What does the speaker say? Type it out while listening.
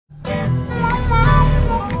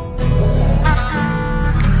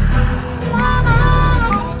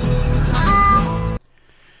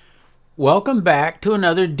Welcome back to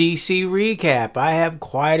another DC recap. I have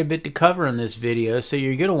quite a bit to cover in this video, so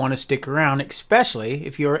you're going to want to stick around, especially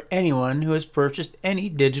if you're anyone who has purchased any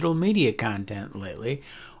digital media content lately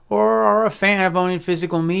or are a fan of owning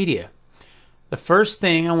physical media. The first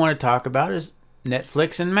thing I want to talk about is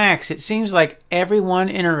Netflix and Max. It seems like everyone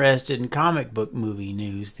interested in comic book movie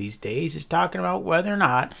news these days is talking about whether or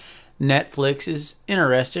not Netflix is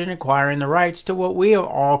interested in acquiring the rights to what we have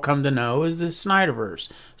all come to know as the Snyderverse,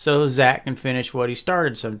 so Zack can finish what he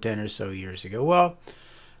started some 10 or so years ago. Well,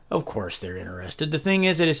 of course they're interested. The thing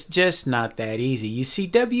is that it's just not that easy. You see,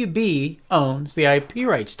 WB owns the IP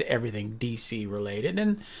rights to everything DC related,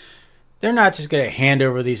 and they're not just going to hand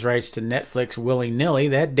over these rights to Netflix willy-nilly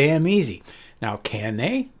that damn easy. Now, can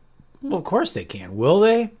they? Well, of course they can. Will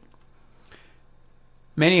they?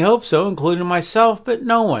 Many hope so, including myself, but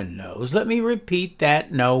no one knows. Let me repeat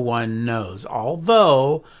that: no one knows.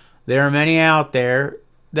 Although there are many out there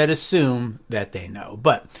that assume that they know.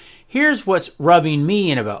 But here's what's rubbing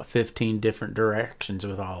me in about 15 different directions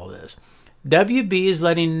with all of this. WB is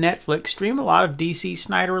letting Netflix stream a lot of DC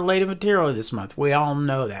Snyder-related material this month. We all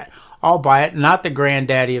know that. I'll buy it. Not the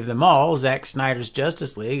granddaddy of them all, Zack Snyder's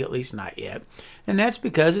Justice League, at least not yet. And that's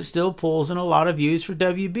because it still pulls in a lot of views for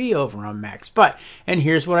WB over on Max. But, and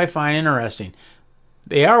here's what I find interesting.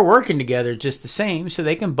 They are working together just the same, so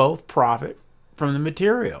they can both profit from the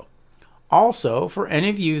material. Also, for any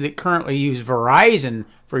of you that currently use Verizon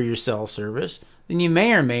for your cell service, then you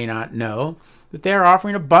may or may not know that they're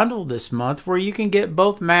offering a bundle this month where you can get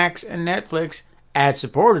both Max and Netflix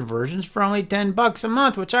ad-supported versions for only $10 a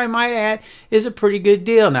month, which I might add is a pretty good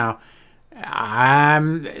deal. Now,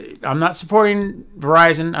 I'm not supporting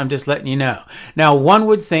Verizon. I'm just letting you know. Now, one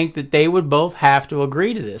would think that they would both have to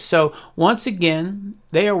agree to this. So, once again,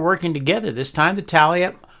 they are working together this time to tally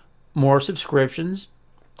up more subscriptions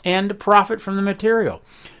and to profit from the material.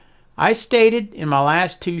 I stated in my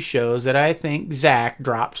last two shows that I think Zack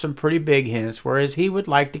dropped some pretty big hints, whereas he would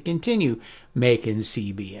like to continue making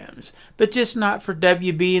CBMs, but just not for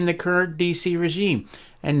WB in the current DC regime.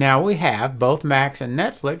 And now we have both Max and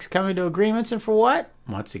Netflix coming to agreements, and for what?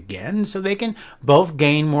 Once again, so they can both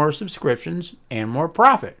gain more subscriptions and more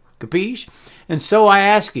profit. Capiche? And so I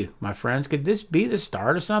ask you, my friends, could this be the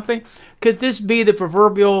start of something? Could this be the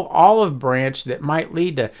proverbial olive branch that might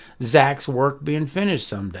lead to Zack's work being finished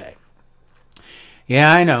someday?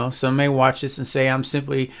 Yeah, I know. Some may watch this and say I'm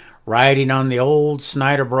simply riding on the old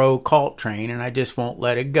Snyder Bro cult train and I just won't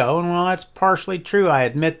let it go. And well, that's partially true. I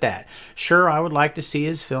admit that. Sure, I would like to see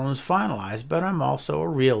his films finalized, but I'm also a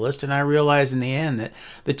realist, and I realize in the end that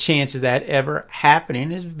the chances of that ever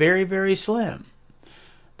happening is very, very slim.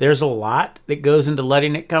 There's a lot that goes into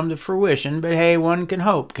letting it come to fruition, but hey, one can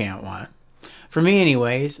hope, can't one? For me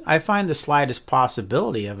anyways, I find the slightest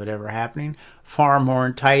possibility of it ever happening far more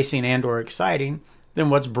enticing and or exciting than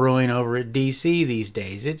what's brewing over at DC these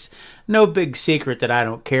days. It's no big secret that I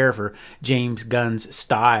don't care for James Gunn's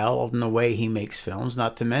style and the way he makes films,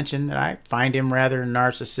 not to mention that I find him rather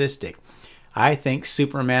narcissistic. I think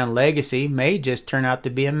Superman Legacy may just turn out to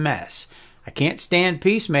be a mess. I can't stand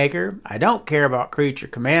Peacemaker, I don't care about Creature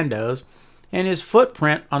Commandos, and his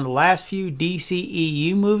footprint on the last few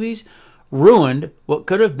DCEU movies ruined what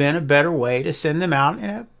could have been a better way to send them out in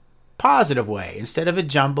a positive way instead of a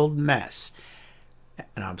jumbled mess.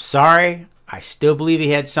 And I'm sorry, I still believe he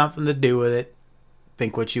had something to do with it.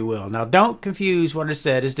 Think what you will. Now, don't confuse what I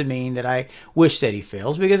said as to mean that I wish that he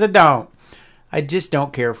fails, because I don't. I just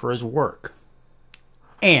don't care for his work.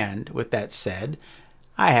 And, with that said,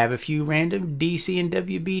 I have a few random DC and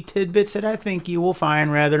WB tidbits that I think you will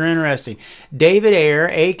find rather interesting. David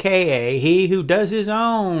Ayers, a.k.a. he who does his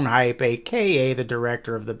own hype, a.k.a. the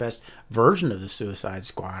director of the best version of the Suicide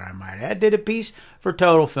Squad, I might add, did a piece for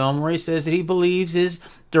Total Film where he says that he believes his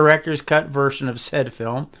director's cut version of said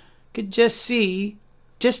film could just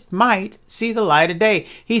might see the light of day.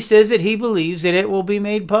 He says that he believes that it will be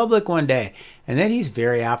made public one day, and that he's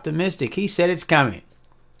very optimistic. He said it's coming.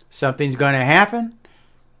 Something's going to happen,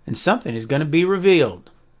 and something is going to be revealed.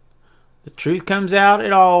 The truth comes out,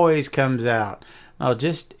 it always comes out. Now,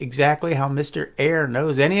 just exactly how Mr. Ayers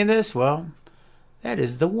knows any of this, well, that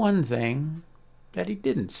is the one thing that he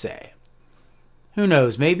didn't say. Who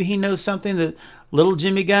knows, maybe he knows something that little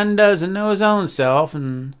Jimmy Gunn doesn't know his own self.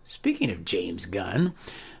 And speaking of James Gunn,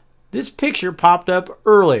 this picture popped up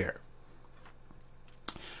earlier.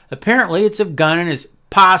 Apparently, it's of Gunn and his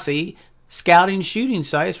posse scouting shooting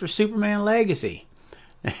sites for Superman Legacy.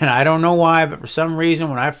 And I don't know why, but for some reason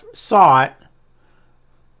when I saw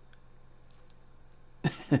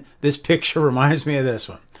it, this picture reminds me of this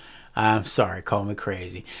one. I'm sorry, call me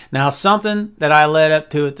crazy. Now, something that I led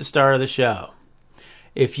up to at the start of the show.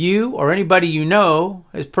 If you or anybody you know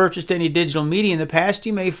has purchased any digital media in the past,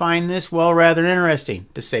 you may find this, well, rather interesting,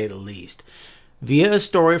 to say the least. Via a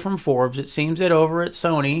story from Forbes, it seems that over at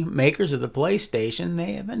Sony, makers of the PlayStation,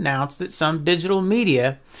 they have announced that some digital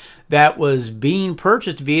media that was being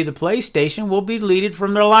purchased via the PlayStation will be deleted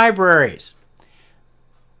from their libraries.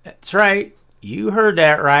 That's right. You heard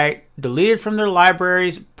that right. Deleted from their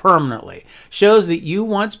libraries permanently. Shows that you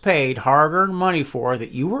once paid hard-earned money for,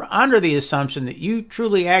 that you were under the assumption that you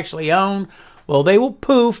truly actually own. Well, they will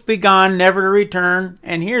poof, be gone, never to return.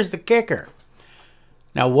 And here's the kicker.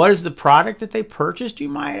 Now, what is the product that they purchased, you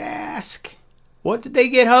might ask? What did they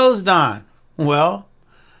get hosed on? Well,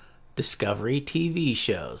 Discovery TV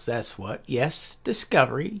shows. That's what. Yes,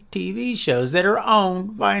 Discovery TV shows that are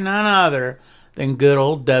owned by none other than good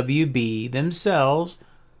old WB themselves,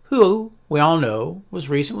 who, we all know, was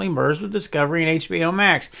recently merged with Discovery and HBO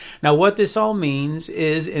Max. Now, what this all means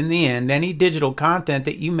is, in the end, any digital content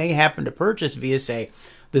that you may happen to purchase via, say,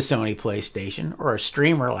 the Sony PlayStation or a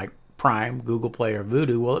streamer like Prime, Google Play, or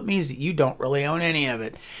Vudu, well, it means that you don't really own any of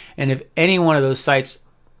it. And if any one of those sites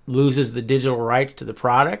loses the digital rights to the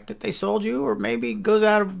product that they sold you, or maybe goes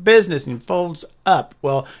out of business and folds up,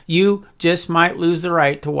 well, you just might lose the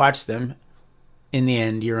right to watch them in the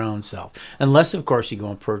end your own self. Unless, of course, you go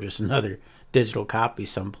and purchase another digital copy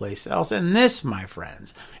someplace else. And this, my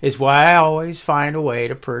friends, is why I always find a way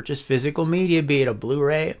to purchase physical media, be it a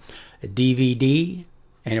Blu-ray, a DVD,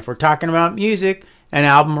 and if we're talking about music, an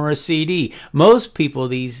album or a CD. Most people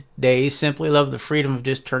these days simply love the freedom of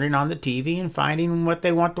just turning on the TV and finding what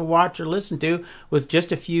they want to watch or listen to with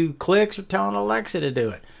just a few clicks, or telling Alexa to do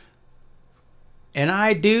it. And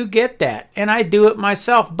I do get that, and I do it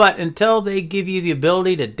myself. But until they give you the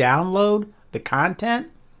ability to download the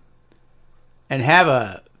content and have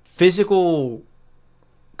a physical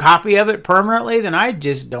copy of it permanently, then I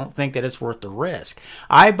just don't think that it's worth the risk.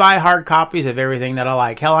 I buy hard copies of everything that I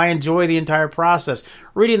like. Hell, I enjoy the entire process.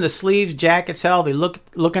 Reading the sleeves, jackets, hell,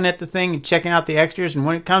 looking at the thing and checking out the extras. And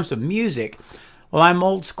when it comes to music, well, I'm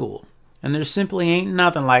old school. And there simply ain't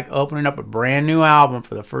nothing like opening up a brand new album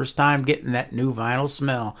for the first time, getting that new vinyl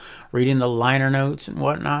smell, reading the liner notes and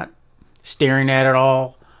whatnot, staring at it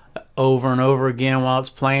all over and over again while it's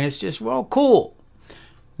playing. It's just, well, cool.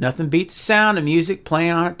 Nothing beats the sound of music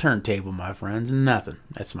playing on a turntable, my friends. Nothing.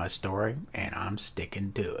 That's my story, and I'm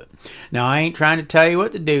sticking to it. Now, I ain't trying to tell you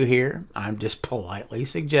what to do here. I'm just politely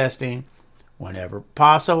suggesting, whenever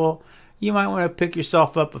possible, you might want to pick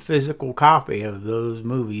yourself up a physical copy of those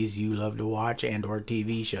movies you love to watch and or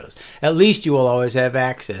TV shows. At least you will always have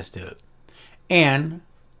access to it. And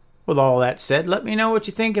with all that said, let me know what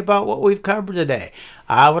you think about what we've covered today.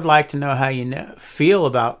 I would like to know how you feel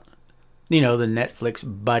about, the Netflix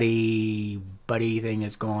buddy thing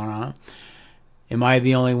that's going on. Am I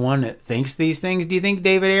the only one that thinks these things? Do you think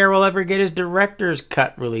David Ayers will ever get his director's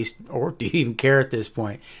cut released? Or do you even care at this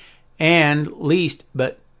point? And least,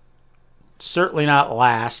 but certainly not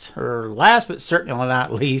last, or last but certainly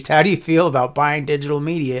not least, how do you feel about buying digital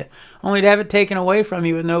media only to have it taken away from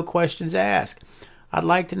you with no questions asked? I'd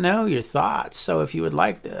like to know your thoughts. So if you would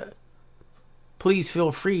like to, please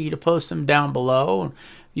feel free to post them down below.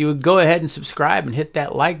 You would go ahead and subscribe and hit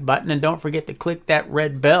that like button, and don't forget to click that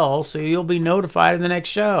red bell so you'll be notified of the next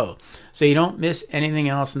show, so you don't miss anything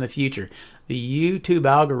else in the future. The YouTube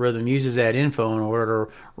algorithm uses that info in order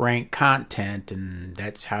to rank content, and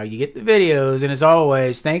that's how you get the videos. And as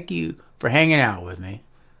always, thank you for hanging out with me.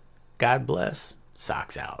 God bless.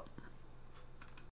 Socks out.